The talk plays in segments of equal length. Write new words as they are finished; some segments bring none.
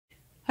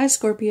Hi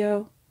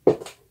Scorpio,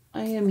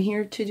 I am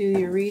here to do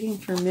your reading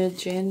for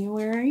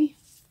mid-January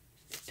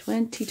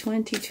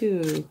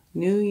 2022.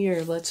 New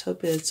year, let's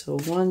hope it's a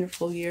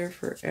wonderful year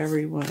for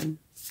everyone.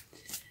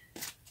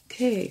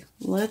 Okay,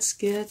 let's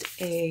get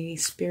a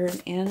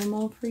spirit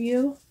animal for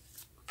you.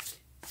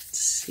 Let's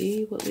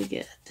see what we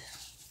get.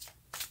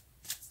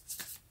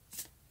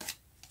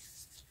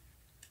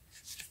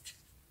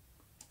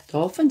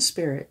 Dolphin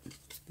spirit,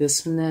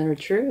 this and that are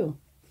true.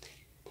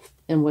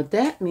 And what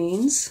that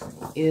means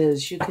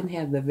is you can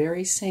have the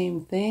very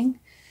same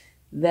thing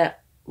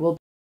that will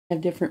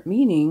have different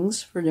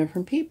meanings for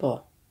different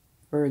people.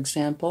 For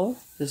example,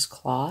 this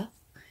cloth.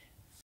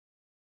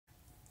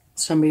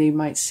 Somebody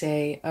might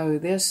say, oh,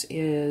 this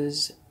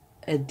is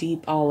a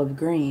deep olive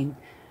green.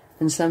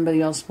 And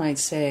somebody else might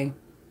say,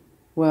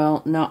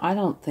 well, no, I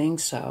don't think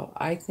so.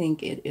 I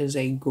think it is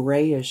a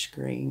grayish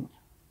green.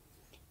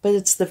 But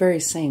it's the very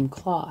same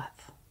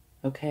cloth,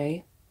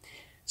 okay?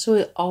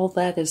 So all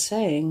that is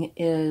saying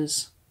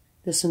is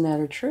this and that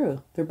are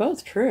true. They're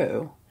both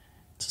true.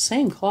 It's the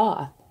same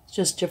cloth. It's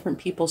just different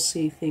people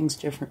see things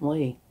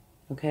differently.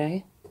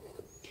 Okay?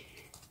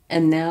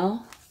 And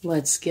now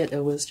let's get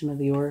a wisdom of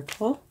the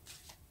oracle.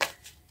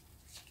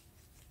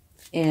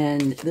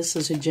 And this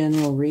is a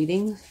general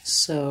reading,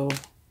 so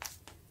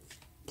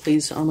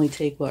please only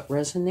take what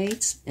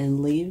resonates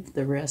and leave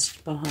the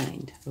rest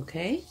behind.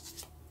 Okay?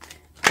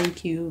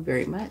 Thank you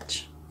very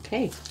much.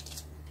 Okay.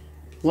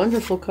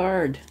 Wonderful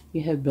card.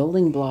 You have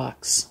building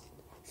blocks.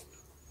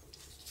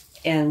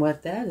 And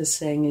what that is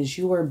saying is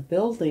you are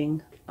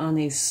building on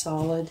a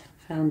solid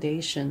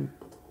foundation.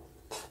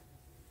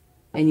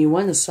 And you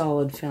want a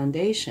solid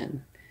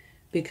foundation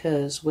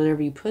because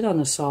whatever you put on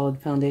a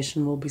solid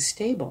foundation will be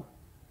stable.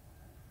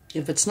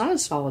 If it's not a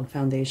solid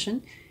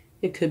foundation,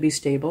 it could be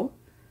stable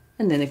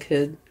and then it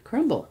could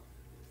crumble.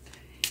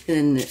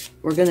 And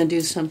we're going to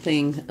do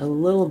something a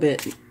little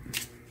bit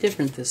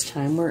different this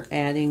time. We're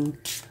adding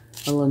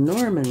a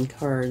Lenormand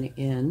card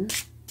in,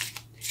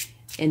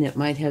 and it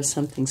might have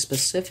something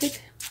specific,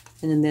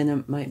 and then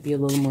it might be a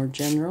little more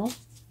general.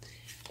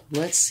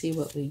 Let's see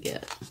what we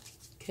get.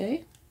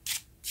 Okay.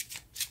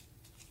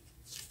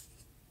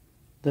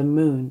 The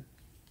moon.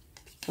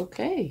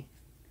 Okay.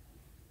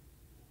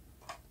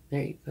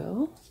 There you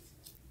go.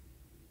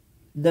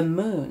 The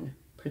moon.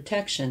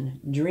 Protection,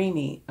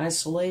 dreamy,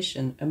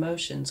 isolation,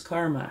 emotions,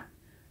 karma.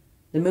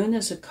 The moon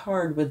is a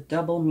card with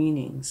double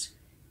meanings.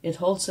 It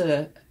holds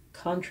a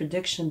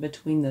contradiction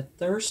between the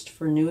thirst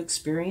for new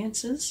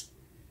experiences,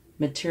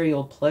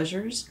 material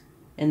pleasures,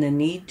 and the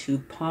need to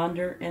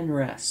ponder and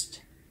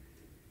rest.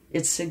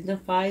 It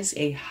signifies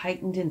a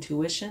heightened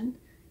intuition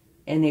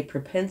and a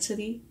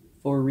propensity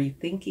for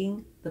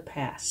rethinking the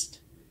past,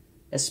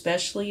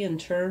 especially in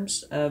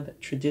terms of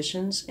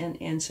traditions and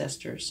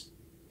ancestors.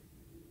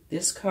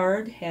 This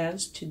card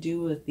has to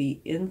do with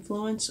the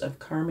influence of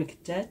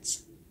karmic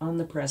debts on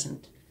the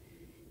present.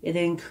 It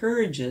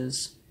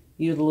encourages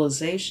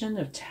utilization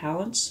of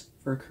talents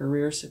for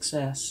career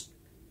success.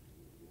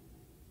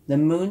 The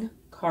moon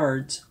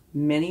card's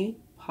many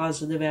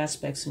positive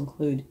aspects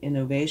include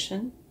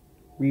innovation,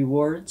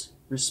 rewards,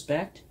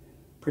 respect,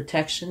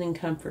 protection, and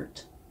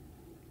comfort.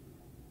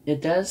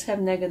 It does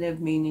have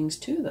negative meanings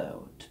too,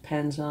 though. It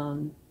depends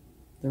on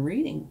the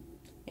reading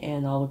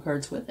and all the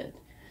cards with it.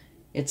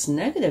 Its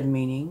negative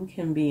meaning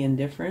can be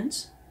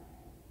indifference,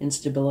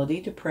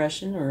 instability,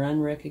 depression, or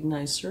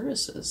unrecognized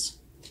services.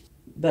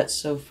 But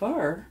so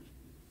far,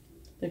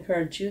 the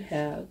cards you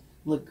have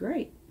look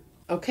great.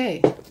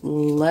 Okay,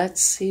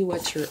 let's see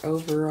what your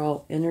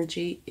overall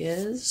energy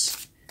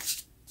is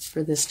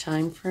for this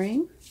time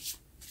frame.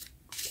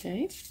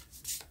 Okay.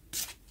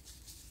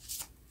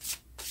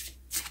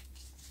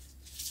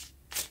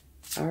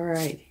 All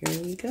right,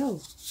 here we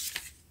go.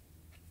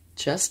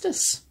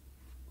 Justice.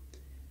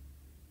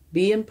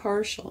 Be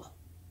impartial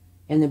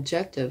and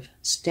objective.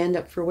 Stand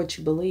up for what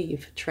you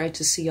believe. Try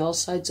to see all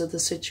sides of the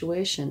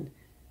situation.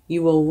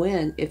 You will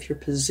win if your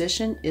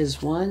position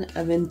is one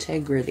of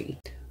integrity.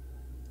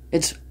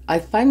 I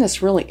find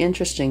this really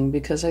interesting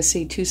because I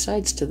see two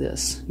sides to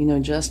this. You know,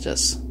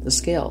 justice, the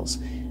scales.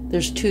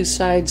 There's two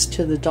sides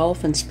to the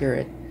dolphin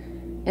spirit,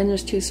 and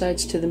there's two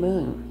sides to the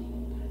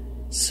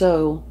moon.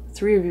 So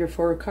 3 of your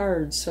 4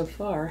 cards so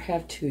far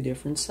have 2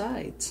 different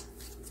sides.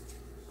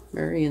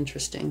 Very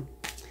interesting.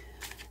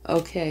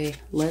 Okay,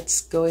 let's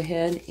go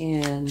ahead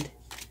and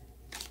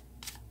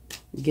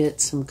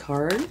get some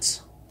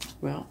cards.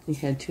 Well, we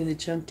had 2 that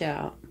jumped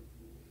out.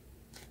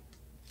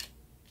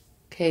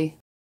 Okay,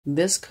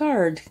 this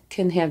card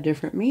can have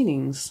different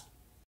meanings.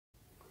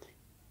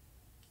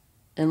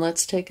 And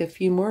let's take a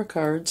few more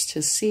cards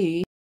to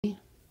see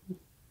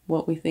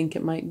what we think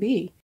it might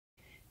be.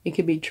 It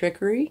could be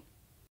trickery.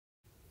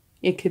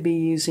 It could be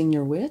using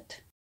your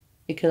wit.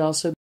 It could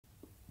also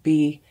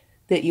be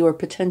that you are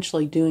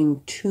potentially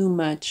doing too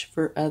much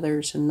for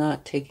others and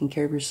not taking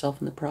care of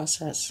yourself in the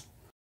process.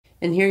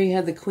 And here you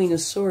have the Queen of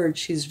Swords.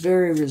 She's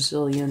very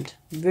resilient,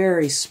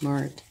 very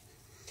smart.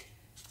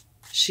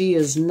 She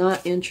is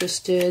not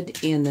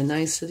interested in the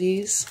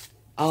niceties.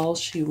 All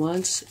she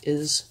wants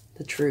is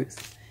the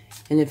truth.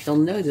 And if you'll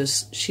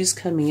notice, she's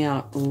coming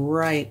out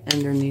right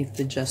underneath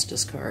the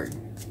Justice card.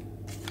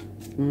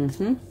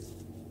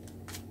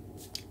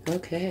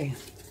 Okay.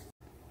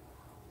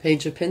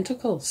 Page of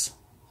Pentacles.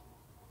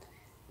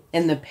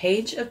 And the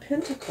Page of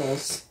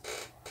Pentacles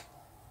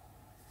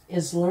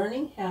is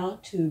learning how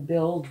to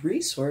build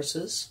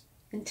resources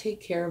and take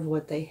care of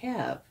what they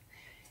have.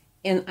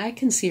 And I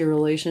can see a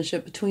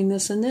relationship between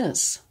this and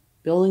this,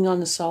 building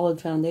on a solid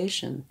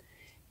foundation.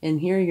 And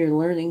here you're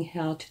learning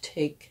how to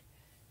take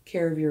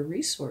care of your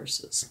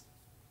resources.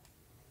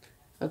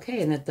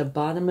 Okay, and at the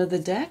bottom of the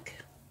deck,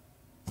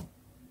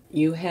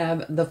 you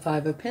have the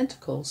Five of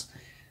Pentacles,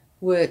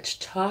 which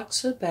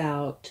talks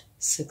about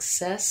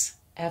success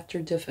after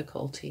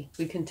difficulty.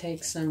 We can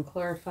take some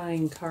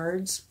clarifying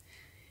cards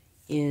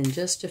in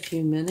just a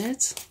few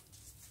minutes.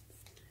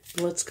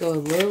 Let's go a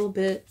little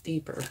bit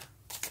deeper.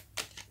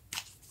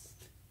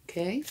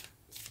 Okay.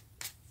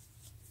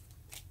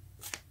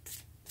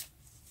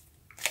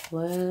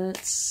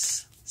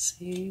 Let's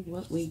see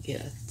what we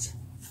get.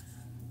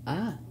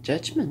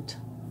 Judgment.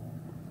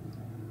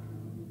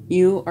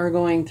 You are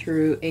going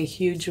through a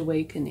huge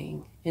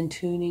awakening and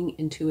tuning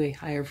into a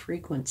higher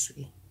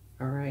frequency.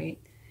 All right.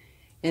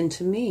 And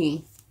to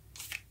me,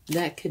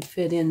 that could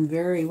fit in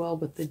very well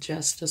with the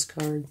Justice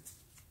card.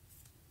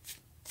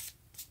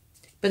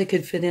 But it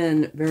could fit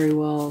in very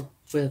well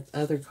with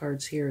other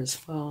cards here as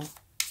well.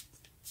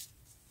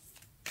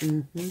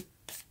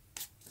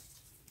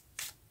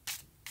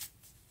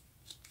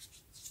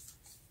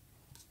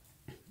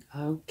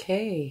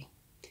 Okay.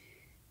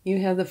 You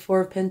have the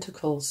Four of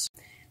Pentacles.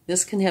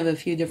 This can have a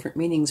few different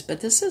meanings, but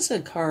this is a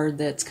card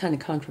that's kind of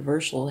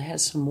controversial. It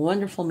has some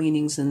wonderful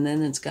meanings, and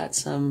then it's got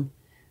some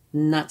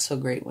not so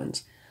great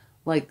ones.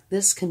 Like,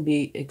 this can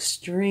be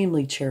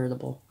extremely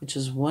charitable, which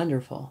is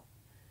wonderful.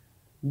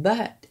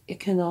 But it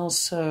can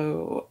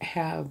also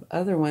have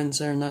other ones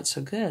that are not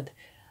so good.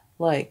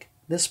 Like,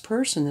 this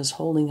person is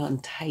holding on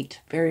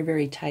tight, very,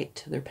 very tight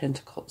to their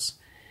pentacles.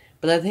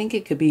 But I think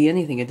it could be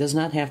anything. It does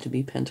not have to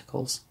be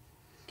pentacles.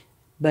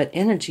 But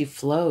energy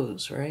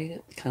flows,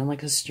 right? Kind of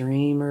like a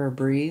stream or a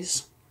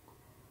breeze.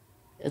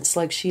 It's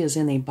like she is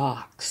in a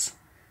box.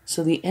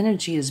 So the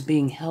energy is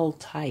being held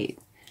tight,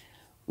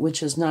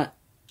 which is not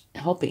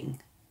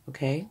helping,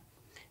 okay?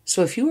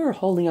 So if you are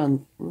holding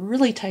on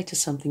really tight to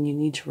something, you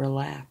need to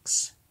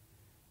relax,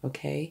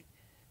 okay?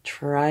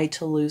 Try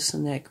to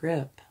loosen that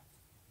grip.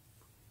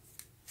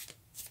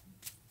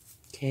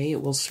 Okay,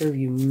 it will serve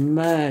you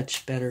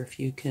much better if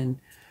you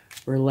can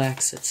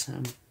relax it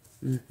some.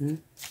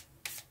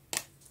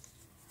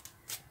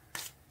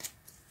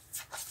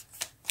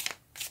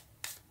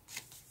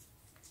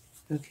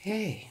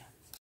 Okay,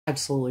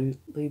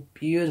 absolutely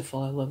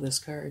beautiful. I love this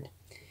card.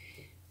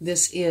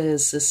 This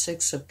is the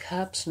Six of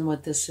Cups, and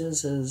what this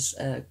is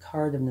a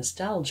card of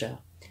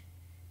nostalgia.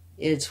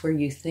 It's where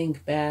you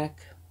think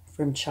back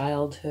from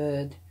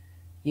childhood,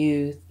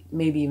 youth,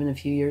 maybe even a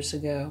few years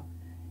ago,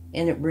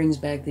 and it brings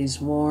back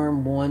these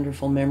warm,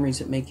 wonderful memories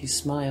that make you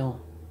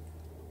smile.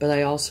 But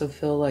I also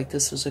feel like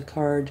this is a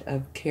card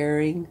of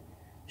caring,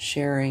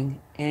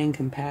 sharing, and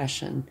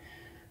compassion.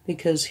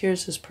 Because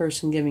here's this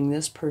person giving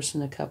this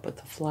person a cup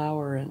with a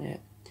flower in it.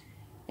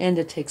 And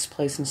it takes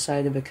place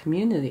inside of a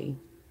community.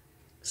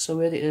 So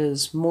it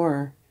is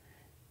more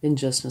than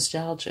just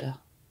nostalgia.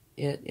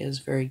 It is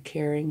very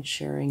caring,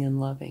 sharing,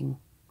 and loving.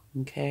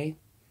 Okay?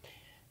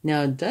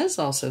 Now, it does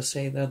also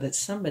say, though, that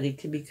somebody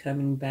could be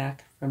coming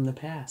back from the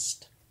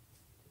past.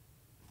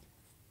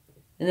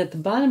 And at the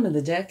bottom of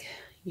the deck,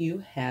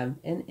 you have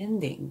an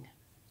ending.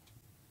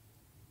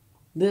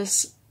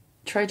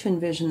 Try to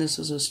envision this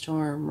as a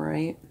storm,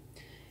 right?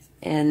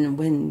 And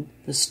when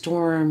the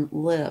storm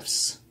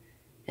lifts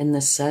and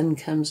the sun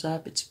comes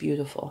up, it's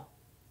beautiful.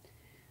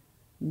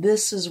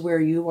 This is where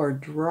you are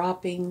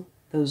dropping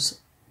those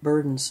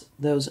burdens,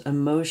 those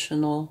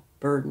emotional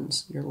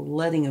burdens. You're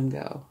letting them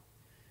go.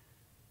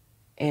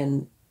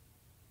 And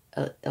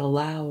it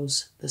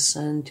allows the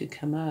sun to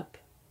come up,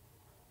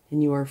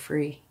 and you are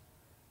free.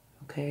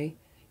 Okay?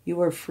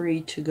 You are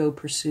free to go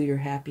pursue your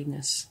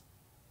happiness.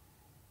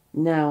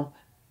 Now,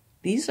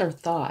 these are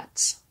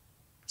thoughts.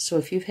 So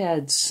if you've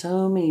had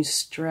so many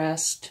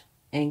stressed,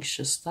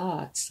 anxious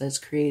thoughts that's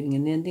creating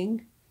an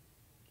ending,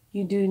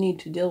 you do need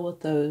to deal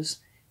with those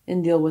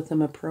and deal with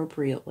them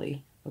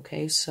appropriately.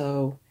 Okay,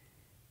 so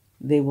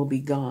they will be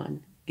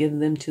gone. Give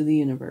them to the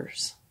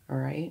universe. All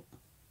right?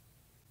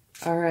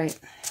 All right.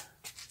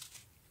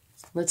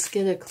 Let's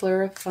get a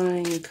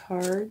clarifying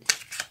card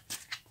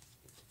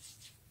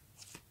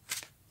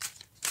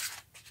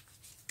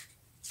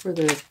for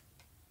the,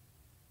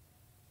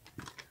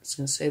 I was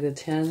going to say the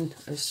Ten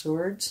of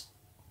Swords.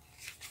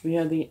 We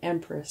have the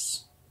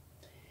Empress.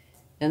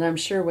 And I'm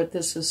sure what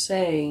this is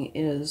saying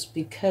is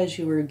because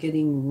you are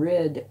getting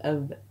rid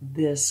of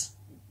this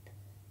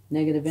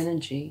negative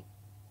energy,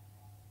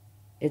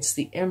 it's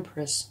the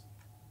Empress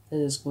that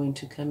is going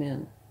to come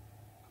in.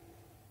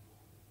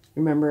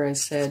 Remember I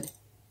said,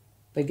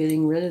 by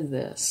getting rid of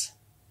this,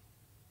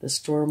 the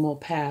storm will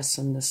pass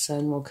and the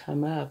sun will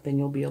come up and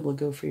you'll be able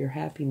to go for your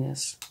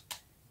happiness.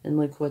 And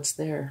look what's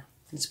there.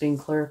 It's being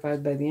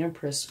clarified by the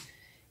Empress.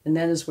 And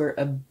that is where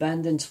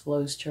abundance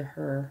flows to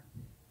her.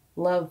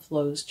 Love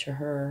flows to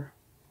her.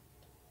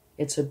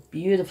 It's a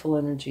beautiful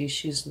energy.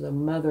 She's the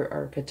mother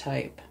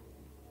archetype.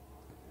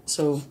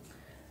 So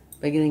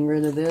by getting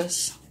rid of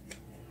this,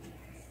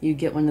 you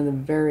get one of the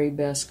very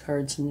best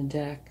cards in the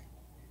deck.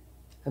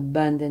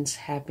 Abundance,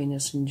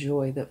 happiness, and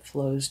joy that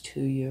flows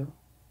to you.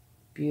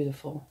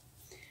 Beautiful.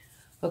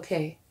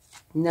 Okay,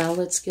 now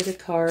let's get a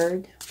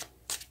card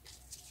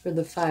for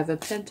the Five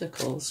of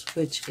Pentacles,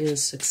 which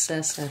is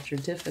success after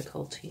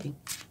difficulty.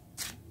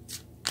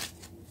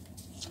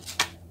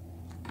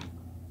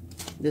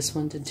 This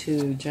one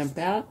to jump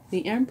out,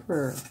 the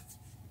Emperor.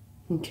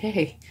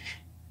 Okay,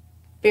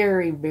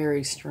 very,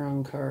 very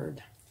strong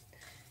card.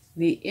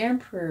 The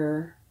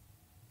Emperor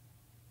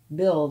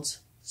builds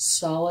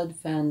solid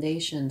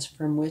foundations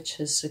from which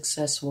his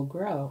success will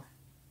grow.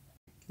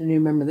 And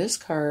remember, this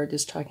card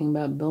is talking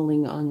about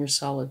building on your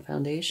solid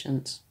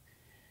foundations.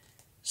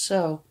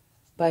 So,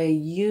 by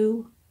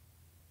you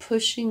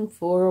pushing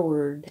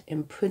forward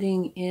and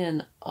putting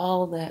in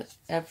all that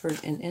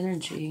effort and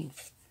energy,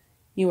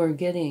 you are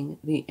getting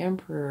the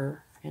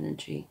Emperor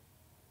energy,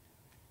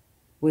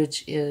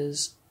 which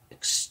is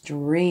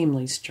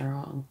extremely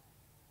strong.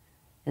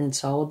 And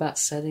it's all about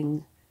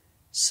setting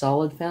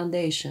solid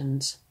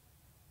foundations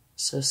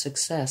so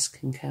success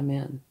can come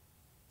in.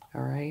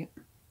 All right?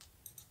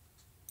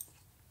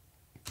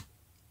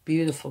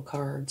 Beautiful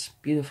cards,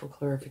 beautiful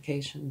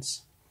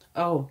clarifications.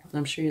 Oh,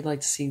 I'm sure you'd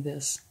like to see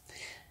this.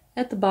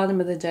 At the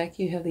bottom of the deck,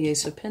 you have the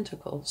Ace of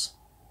Pentacles.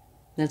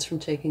 That's from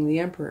taking the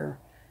Emperor,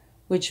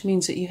 which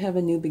means that you have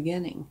a new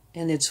beginning,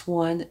 and it's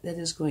one that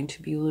is going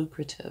to be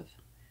lucrative.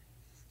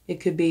 It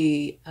could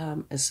be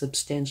a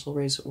substantial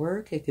raise at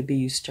work. It could be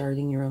you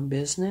starting your own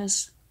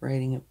business,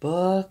 writing a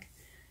book,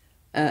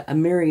 a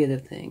myriad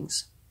of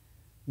things.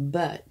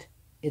 But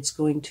it's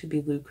going to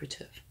be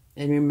lucrative.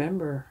 And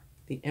remember,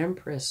 the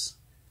Empress,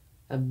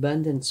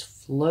 abundance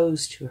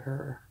flows to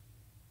her.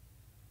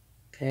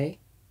 Okay?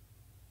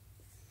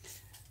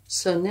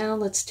 So now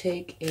let's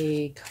take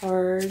a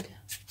card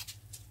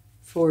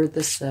for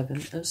the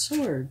Seven of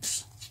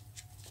Swords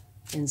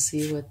and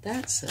see what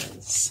that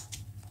says.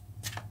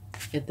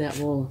 If that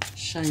will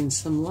shine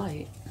some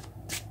light.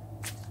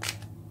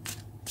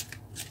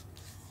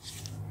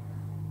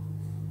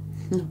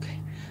 Okay,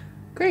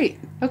 great.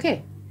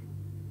 Okay,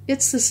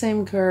 it's the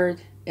same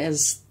card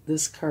as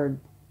this card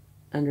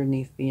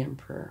underneath the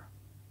Emperor.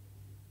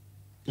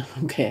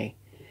 Okay,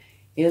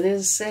 it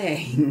is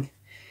saying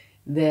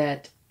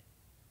that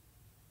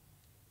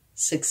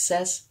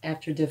success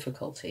after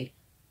difficulty.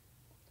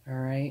 All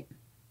right.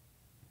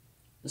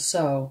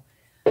 So,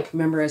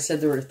 remember I said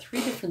there were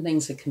 3 different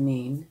things it can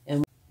mean,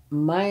 and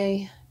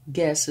my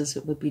guess is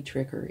it would be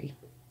trickery.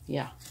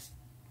 Yeah.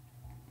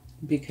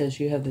 Because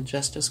you have the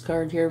Justice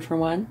card here for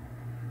one.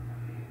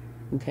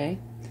 Okay.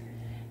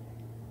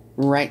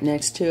 Right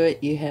next to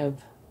it, you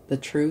have the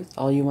Truth.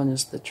 All you want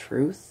is the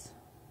truth.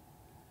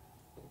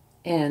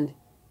 And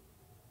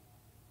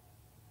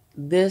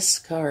this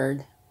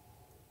card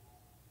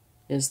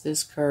is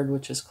this card,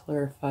 which is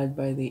clarified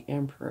by the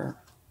Emperor.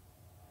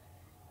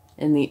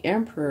 And the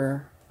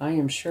Emperor, I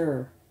am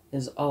sure,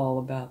 is all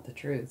about the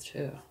truth,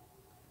 too.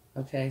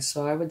 Okay,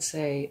 so I would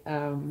say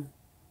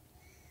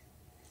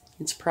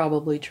it's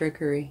probably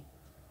trickery.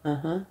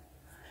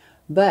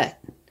 But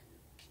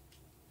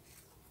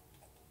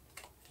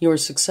you were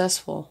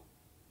successful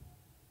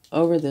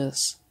over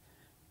this.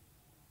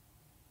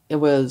 It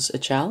was a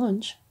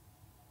challenge.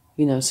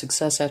 You know,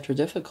 success after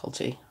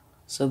difficulty.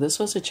 So this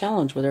was a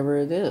challenge, whatever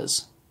it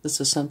is.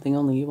 This is something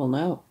only you will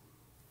know.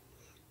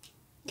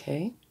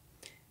 Okay?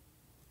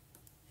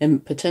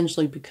 And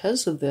potentially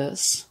because of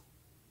this,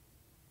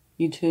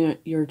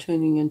 you're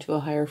tuning into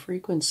a higher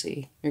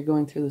frequency. You're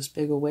going through this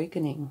big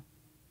awakening.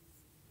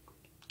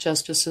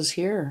 Justice is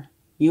here.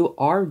 You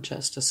are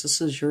justice. This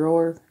is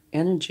your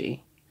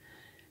energy.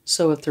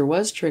 So if there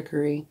was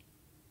trickery,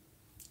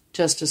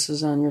 justice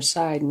is on your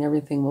side and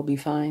everything will be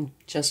fine.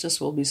 Justice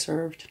will be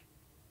served.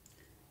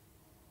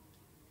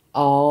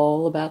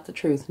 All about the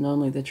truth and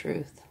only the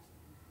truth.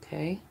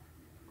 Okay?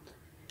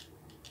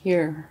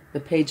 Here, the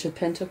Page of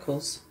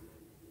Pentacles.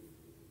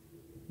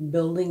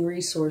 Building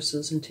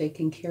resources and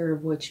taking care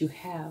of what you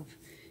have.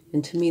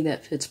 And to me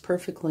that fits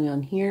perfectly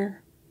on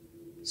here.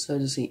 So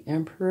does the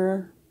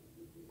Emperor.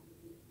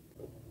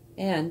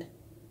 And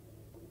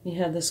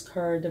you have this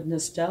card of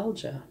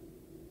nostalgia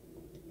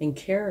and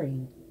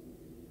caring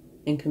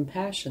and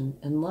compassion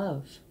and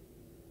love.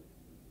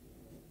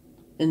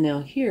 And now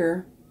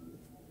here,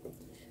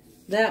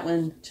 that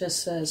one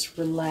just says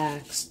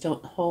relax,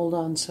 don't hold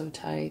on so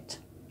tight.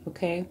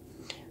 Okay?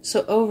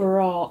 So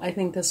overall, I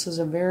think this is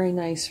a very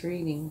nice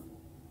reading.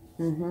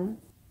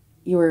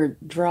 You are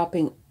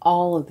dropping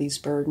all of these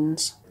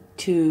burdens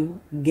to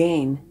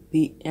gain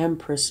the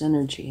Empress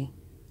energy.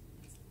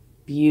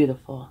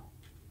 Beautiful.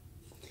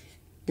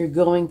 You're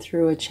going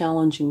through a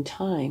challenging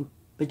time,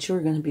 but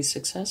you're going to be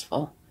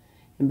successful.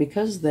 And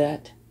because of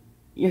that,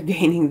 you're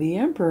gaining the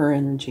Emperor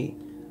energy.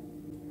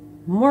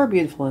 More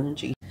beautiful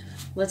energy.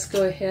 Let's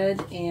go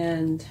ahead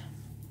and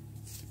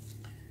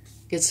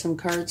get some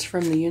cards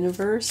from the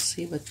universe,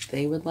 see what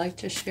they would like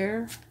to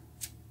share.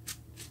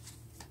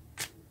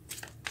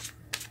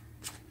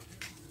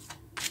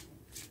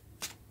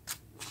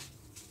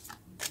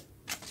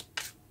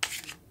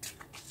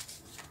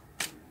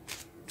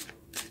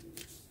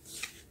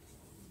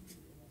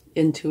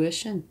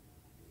 Intuition.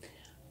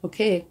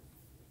 Okay.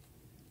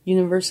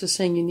 Universe is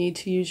saying you need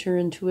to use your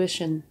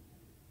intuition.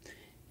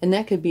 And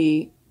that could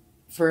be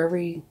for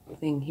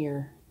everything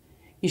here.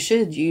 You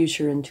should use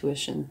your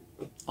intuition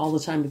all the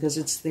time because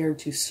it's there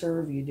to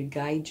serve you, to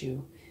guide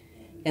you.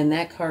 And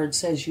that card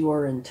says you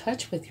are in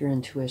touch with your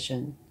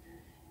intuition.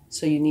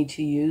 So you need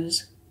to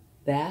use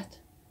that,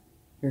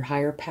 your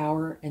higher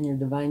power, and your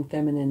divine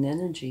feminine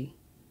energy.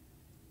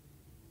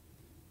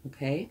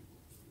 Okay?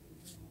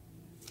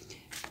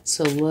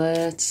 So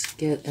let's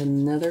get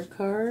another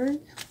card.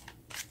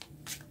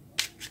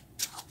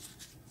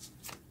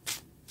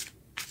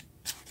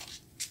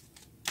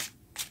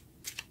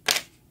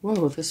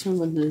 Whoa, this one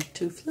wanted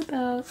to flip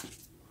out.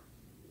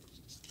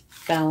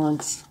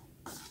 Balance.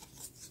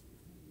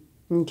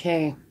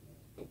 Okay.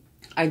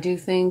 I do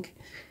think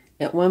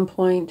at one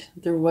point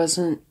there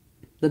wasn't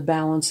the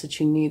balance that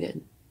you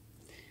needed.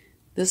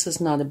 This is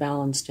not a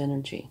balanced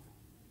energy.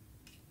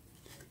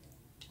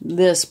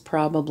 This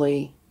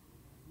probably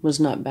was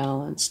not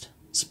balanced,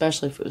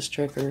 especially if it was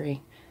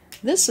trickery.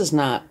 This is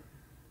not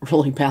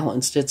really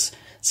balanced. It's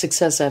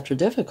success after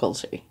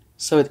difficulty.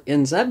 So it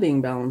ends up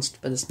being balanced,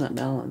 but it's not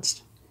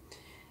balanced.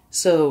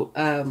 So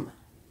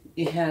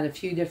you had a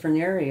few different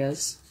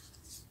areas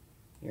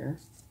here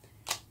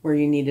where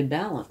you needed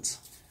balance.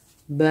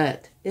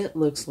 But it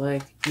looks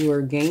like you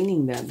are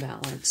gaining that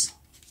balance.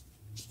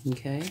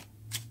 Okay?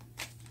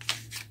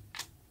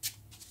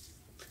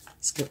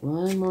 Let's get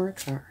one more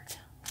card.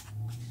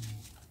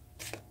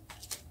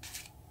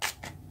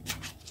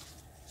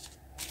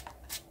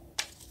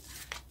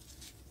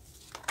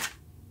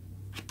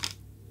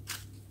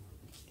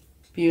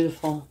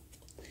 Beautiful.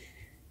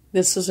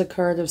 This is a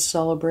card of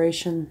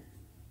celebration.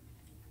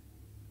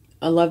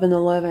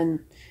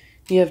 1111.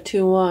 You have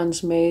two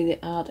wands made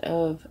out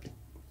of,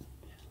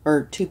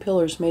 or two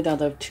pillars made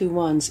out of two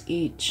wands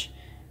each,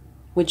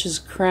 which is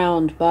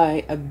crowned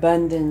by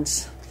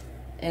abundance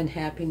and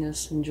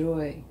happiness and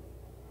joy.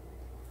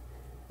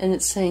 And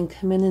it's saying,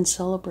 come in and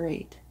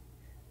celebrate.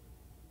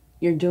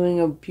 You're doing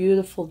a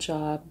beautiful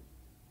job.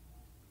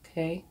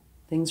 Okay?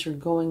 Things are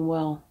going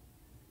well.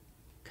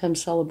 Come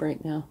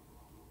celebrate now.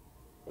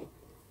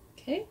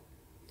 Okay?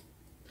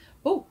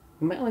 Oh,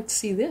 you might like to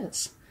see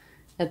this.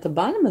 At the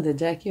bottom of the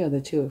deck, you have the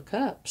Two of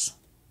Cups.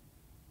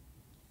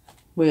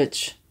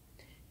 Which,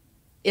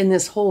 in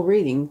this whole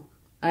reading,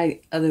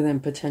 other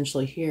than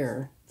potentially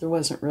here, there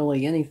wasn't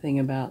really anything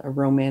about a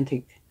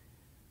romantic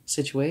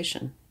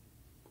situation.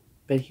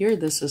 But here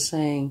this is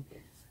saying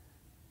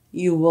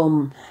you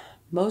will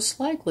most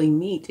likely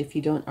meet, if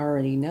you don't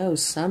already know,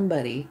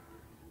 somebody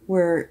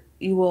where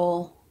you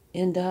will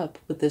end up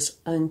with this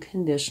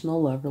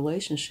unconditional love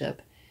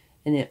relationship.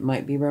 And it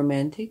might be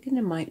romantic and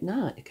it might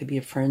not. It could be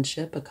a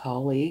friendship, a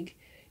colleague.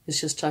 It's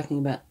just talking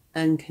about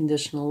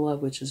unconditional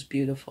love, which is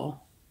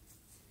beautiful.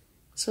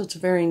 So it's a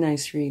very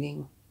nice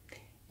reading.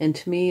 And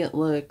to me, it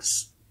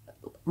looks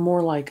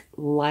more like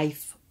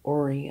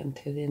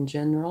life-oriented in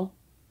general.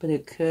 But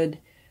it could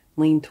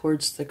lean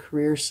towards the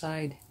career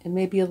side. And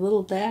maybe a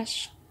little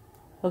dash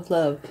of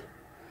love.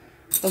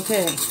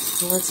 Okay,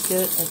 so let's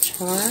get a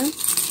charm.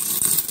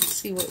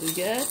 See what we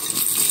get.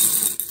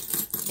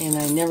 And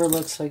I never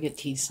look, so I get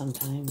teased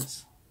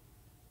sometimes.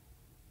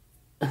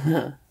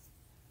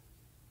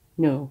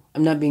 No,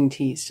 I'm not being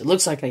teased. It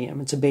looks like I am.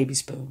 It's a baby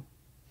spoon.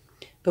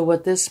 But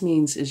what this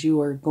means is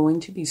you are going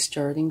to be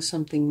starting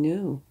something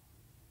new.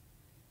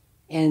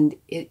 And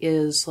it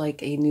is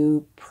like a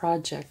new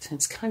project.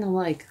 It's kind of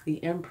like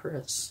the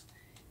Empress.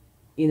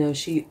 You know,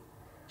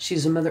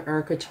 she's a mother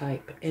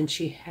archetype. And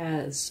she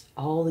has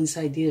all these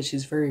ideas.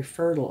 She's very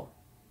fertile.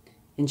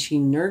 And she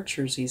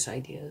nurtures these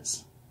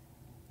ideas.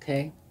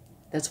 Okay?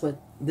 That's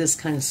what this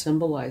kind of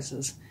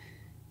symbolizes.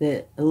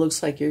 That it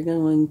looks like you're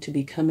going to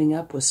be coming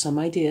up with some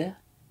idea,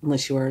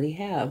 unless you already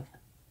have.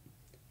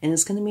 And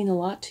it's going to mean a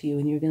lot to you,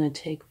 and you're going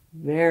to take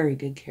very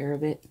good care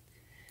of it.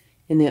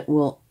 And it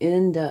will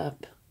end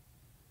up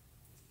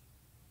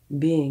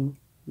being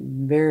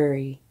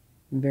very,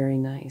 very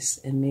nice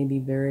and maybe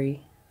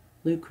very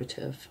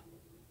lucrative.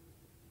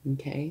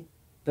 Okay?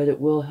 But it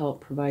will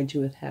help provide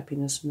you with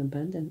happiness and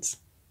abundance.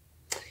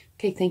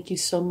 Okay, thank you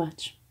so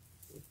much.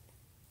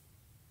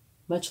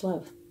 Much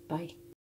love. Bye.